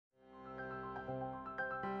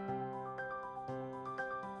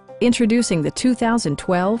Introducing the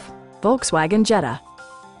 2012 Volkswagen Jetta.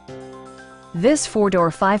 This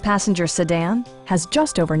four-door, five-passenger sedan has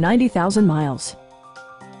just over 90,000 miles.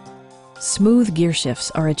 Smooth gear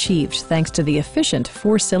shifts are achieved thanks to the efficient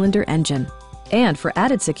four-cylinder engine. And for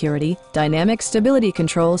added security, dynamic stability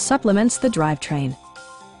control supplements the drivetrain.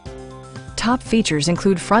 Top features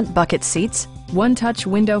include front bucket seats, one-touch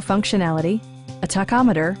window functionality, a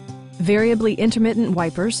tachometer, variably intermittent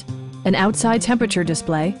wipers, an outside temperature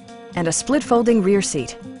display, and a split-folding rear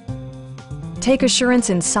seat. Take assurance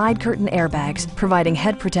in side curtain airbags, providing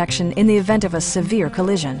head protection in the event of a severe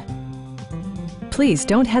collision. Please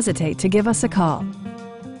don't hesitate to give us a call.